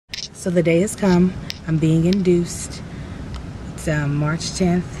So the day has come. I'm being induced. It's March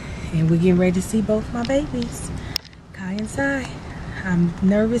 10th, and we're getting ready to see both my babies, Kai and Sai. I'm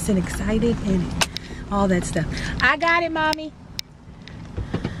nervous and excited and all that stuff. I got it, mommy.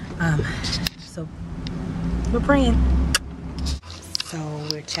 So we're praying. So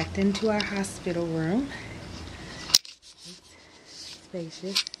we're checked into our hospital room. It's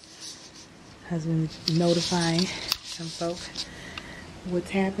spacious. Husband's notifying some folk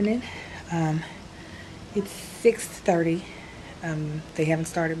what's happening. It's 6:30. They haven't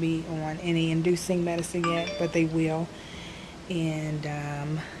started me on any inducing medicine yet, but they will. And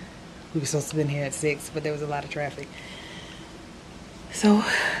we were supposed to have been here at 6, but there was a lot of traffic. So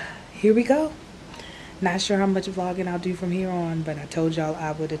here we go. Not sure how much vlogging I'll do from here on, but I told y'all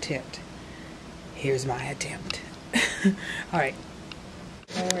I would attempt. Here's my attempt. All right.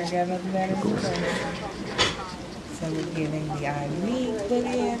 Don't worry, got nothing better. So we're getting the IV put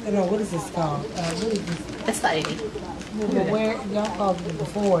in. No, what is this called? What is this? That's the IV. Well, where y'all called it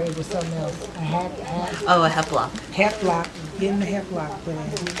before, it was something else. Oh, a hep block. Hep block. Getting the hep block put in.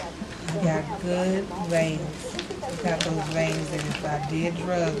 I got good veins. Got those veins, and if I did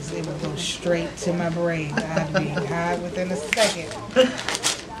drugs, it would go straight to my brain. I'd be high within a second.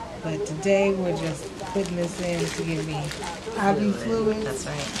 But today we're just putting this in to give me IV fluid. That's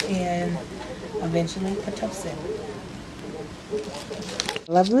right. And eventually Pitocin.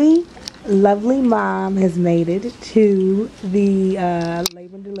 Lovely mom has made it to the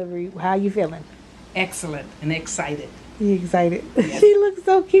labor and delivery. How are you feeling? Excellent and excited. You excited? Yes. She looks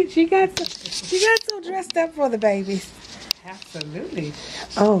so cute. She got so dressed up for the babies. Absolutely.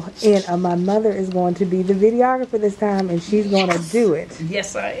 Oh, and my mother is going to be the videographer this time, and she's going to do it.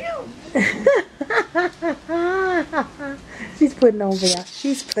 Yes, I am. She's putting on for y'all.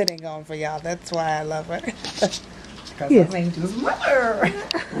 She's putting on for y'all. That's why I love her. Because Yes. I'm Angel's mother.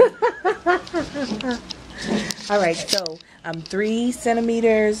 All right, so I'm 3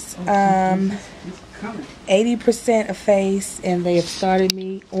 centimeters, 80% effaced, and they have started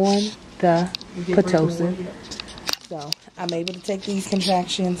me on the Pitocin. So I'm able to take these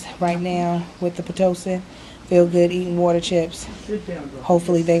contractions right now with the Pitocin. Feel good eating water chips.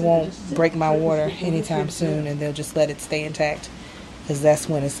 Hopefully they won't break my water anytime soon, and they'll just let it stay intact, because that's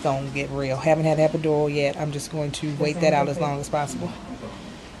when it's going to get real. Haven't had epidural yet. I'm just going to wait that out as long as possible.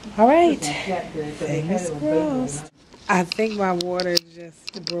 All right. Fingers crossed. I think my water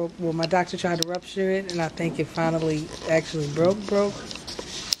just broke. Well, my doctor tried to rupture it, and I think it finally actually broke.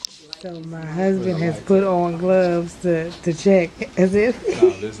 So my husband has put on gloves to check. As if.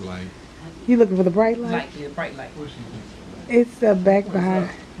 Oh, this light. You looking for the bright light? Yeah, bright light. It's back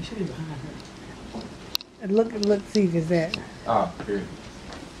behind. It should be behind her. Look, see if it's that. Ah, here.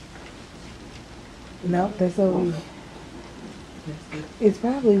 No, that's over. It's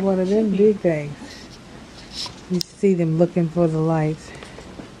probably one of them big things. You see them looking for the lights.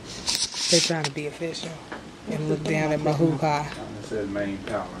 They're trying to be official and look down at my hoo-ha. It says main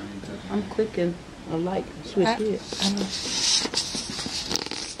power. I'm clicking a light switch here.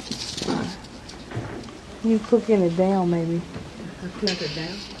 You clicking it down, maybe. I click it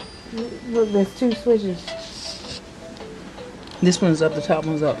down. Look, there's 2 switches. This one's up, the top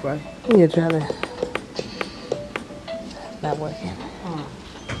one's up, right? Yeah, try to. Not working.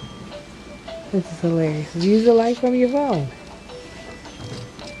 This is hilarious. Use the light from your phone.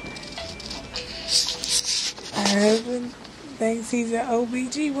 My husband thinks he's an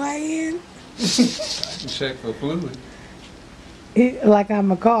OBGYN. I can check for fluid. Like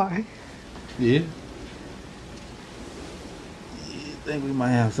I'm a car. Yeah. You think we might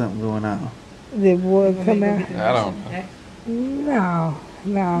have something going on? The boy come out. I don't know.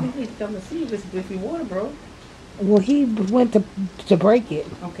 No. You need to come and see if your water broke. Well, he went to break it.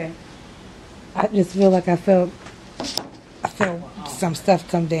 Okay. I just feel like I felt some stuff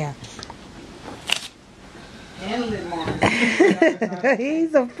come down. Handle it, Mom.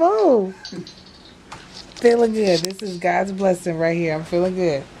 He's a fool. Feeling good. This is God's blessing right here. I'm feeling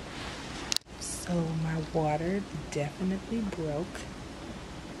good. So my water definitely broke.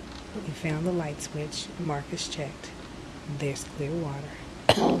 We found the light switch. Marcus checked. There's clear water.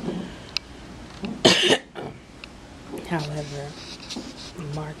 However,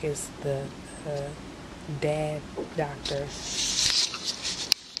 Marcus, the dad doctor,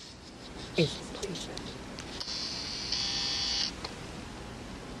 is asleep.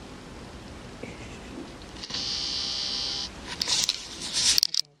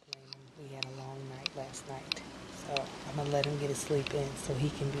 We had a long night last night, so I'm gonna let him get his sleep in so he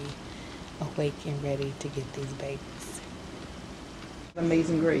can be awake and ready to get these babies.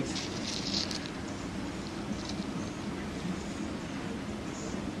 Amazing Grace.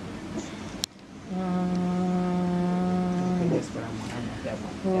 That's what I want. I want that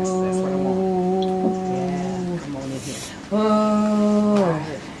one. That's what I want. Yeah, come on in here. Oh.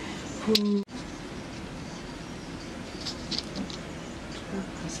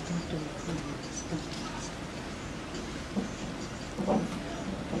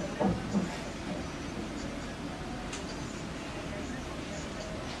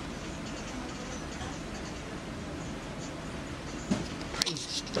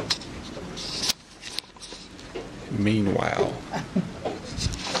 Meanwhile,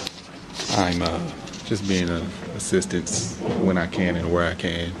 I'm just being an assistant when I can and where I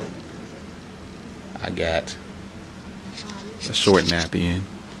can. I got a short nap in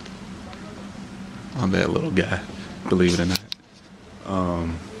on that little guy, believe it or not.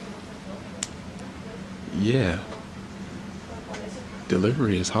 Yeah,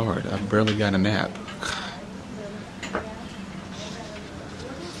 delivery is hard. I barely got a nap.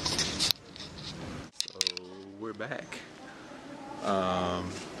 We're back.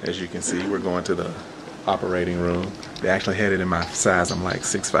 As you can see, we're going to the operating room. They actually had it in my size. I'm like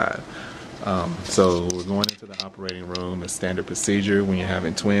 6'5". So we're going into the operating room. It's standard procedure when you're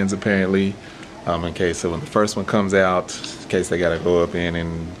having twins, apparently. In case, so when the first one comes out, in case they got to go up in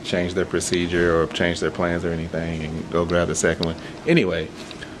and change their procedure or change their plans or anything, and go grab the second one. Anyway,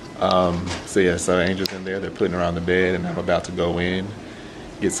 so yeah, so Angel's in there. They're putting her on the bed, and I'm about to go in,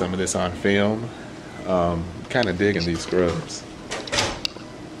 get some of this on film. Kind of digging these scrubs.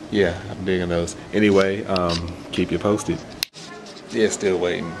 Yeah, I'm digging those. Anyway, keep you posted. Yeah, still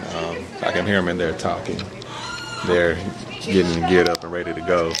waiting. I can hear them in there talking. They're getting geared up and ready to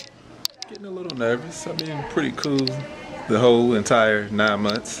go. Getting a little nervous. I've been pretty cool the whole entire 9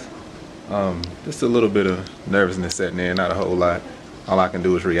 months. Just a little bit of nervousness setting in, not a whole lot. All I can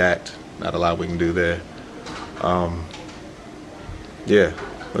do is react. Not a lot we can do there. Yeah,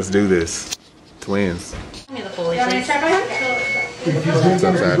 let's do this. Twins. It's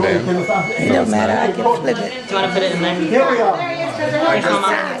upside down. It don't matter, I can flip it. Do you want to put it in there? Here we are. Or you come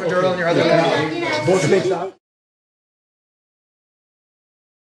up? Epidural in your other leg. Both legs out.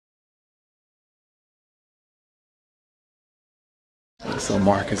 So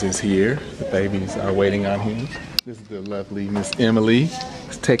Marcus is here. The babies are waiting on him. This is the lovely Miss Emily.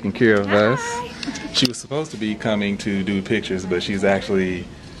 She's taking care of us. She was supposed to be coming to do pictures, but she's actually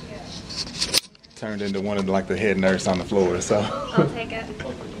turned into one of the head nurse on the floor. So I'll take it.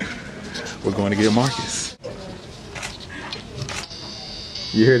 We're going to get Marcus.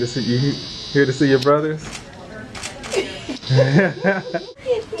 You here to see your brothers? Get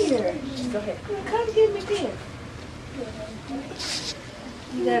here. Go ahead. Come get me there.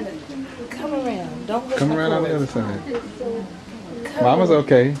 You gotta come around. Don't look Come around on the other side. Mama's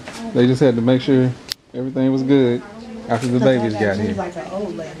okay. They just had to make sure everything was good after the babies got here. Like an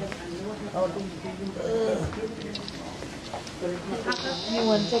old lady. You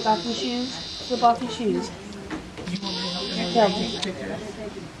want to take off your shoes? Flip off your shoes. Tell me.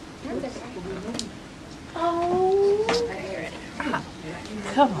 Oh.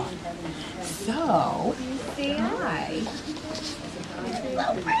 Come on. So. Say hi.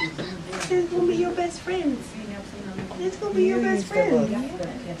 This is going to be your best friends. This is going to be your best friend.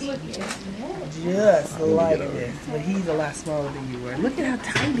 Just like this. But he's a lot smaller than you were. Look at how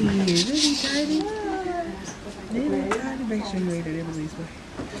tiny he is. Isn't he tiny? Isn't he tiny? Make sure you ate it Emily's way.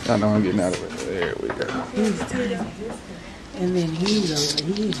 I know I'm getting out of it. There we go. He's tiny. And then he's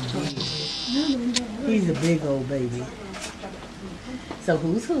big. He's a big old baby. So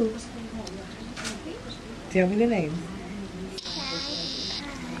who's who? Tell me the names.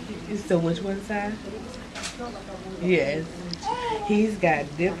 So which one's side? Yes. He's got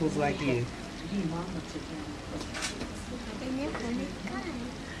dimples like you.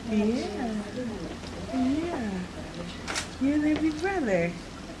 Yeah. Yeah. You're their big brother.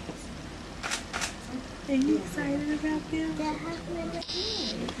 Are you excited about them?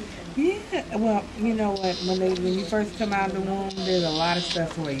 Yeah. Well, you know what? When you first come out of the womb, there's a lot of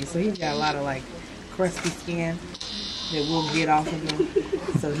stuff for you. So he's got a lot of crusty skin that we'll get off of him,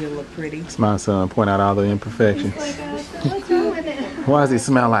 so he'll look pretty. It's my son. Point out all the imperfections. What's wrong with it? Why does he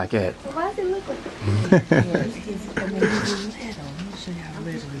smell like that? Why does it look like He's little. Let me show you how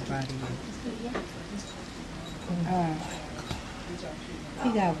little his body is. He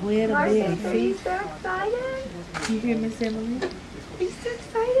got weird bitty feet. so excited? You hear Miss Emily? He's so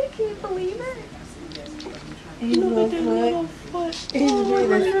excited. Can you believe it? His little foot. His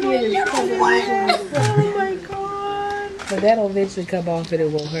little skin is coming off. Oh my God. But that'll eventually come off and it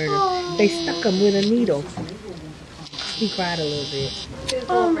won't hurt him. They stuck him with a needle. He cried a little bit.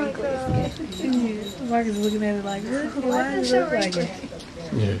 Oh my God. Marcus is looking at it like, why does it look like it?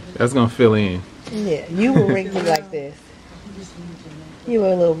 Yeah, that's gonna fill in. Yeah, you were wrinkly like this. You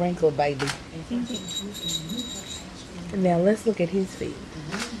were a little wrinkled baby. Now let's look at his feet.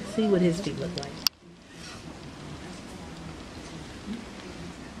 See what his feet look like.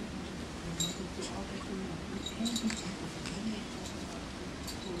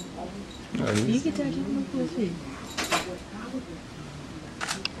 You can touch him. Look at his feet.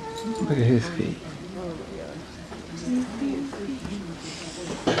 Look at his feet.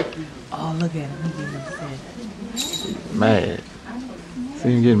 Oh, look at him. He's getting upset. Mad.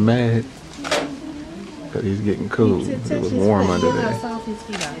 See him getting mad? Because he's getting cool. It was warm under Look how there. soft his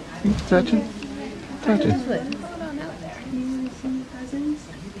feet are. You can touch him? Touch him.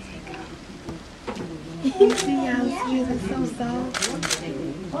 See how his feet are so soft?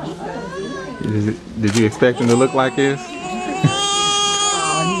 Did you expect him to look like this?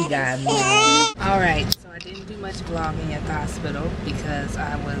 Oh, he got me. Alright, so I didn't do much vlogging at the hospital because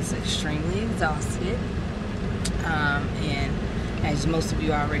I was extremely exhausted. And as most of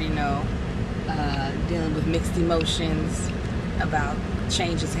you already know, dealing with mixed emotions about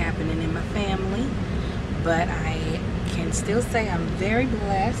changes happening in my family. But I can still say I'm very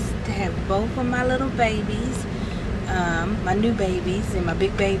blessed to have both of my little babies, my new babies, and my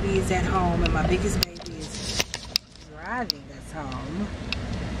big baby is at home, and my biggest baby is driving us home.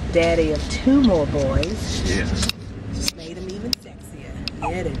 Daddy of 2 more boys. Yeah. Just made him even sexier.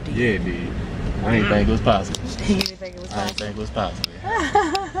 Yeah, they did. Yeah, it did. I didn't think it was possible. You didn't think it was I possible? didn't think it was possible.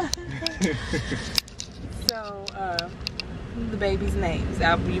 So, the babies' names.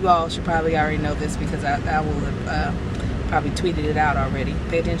 You all should probably already know this because I will have probably tweeted it out already.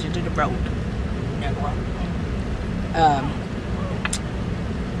 Pay attention to the road.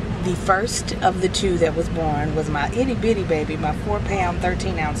 The first of the 2 that was born was my itty bitty baby, my 4-pound,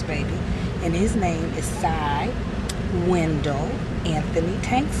 13-ounce baby, and his name is Sai Wendell Anthony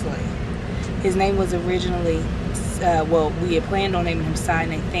Tanksley. His name was originally, well, we had planned on naming him Sai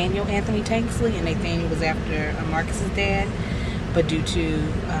Nathaniel Anthony Tanksley, and Nathaniel was after Marcus's dad, but due to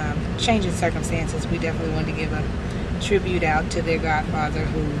changing circumstances, we definitely wanted to give a tribute out to their godfather,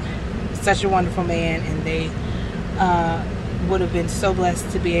 who was such a wonderful man, and they would have been so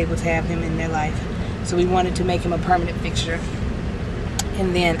blessed to be able to have him in their life. So we wanted to make him a permanent fixture.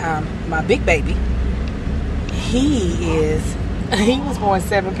 And then my big baby, he was born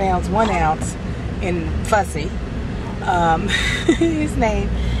 7 pounds 1 ounce and fussy. His name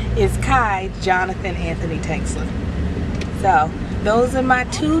is Kai Jonathan Anthony Tanksley. So those are my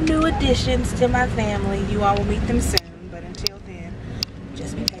 2 new additions to my family. You all will meet them soon, but until then,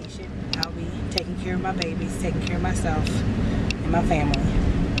 just be patient. I'll be taking care of my babies, taking care of myself and my family.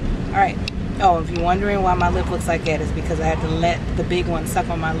 Alright. Oh, if you're wondering why my lip looks like that, it's because I had to let the big one suck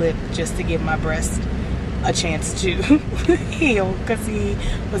on my lip just to give my breast a chance to heal, because he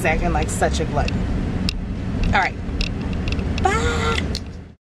was acting like such a glutton. Alright,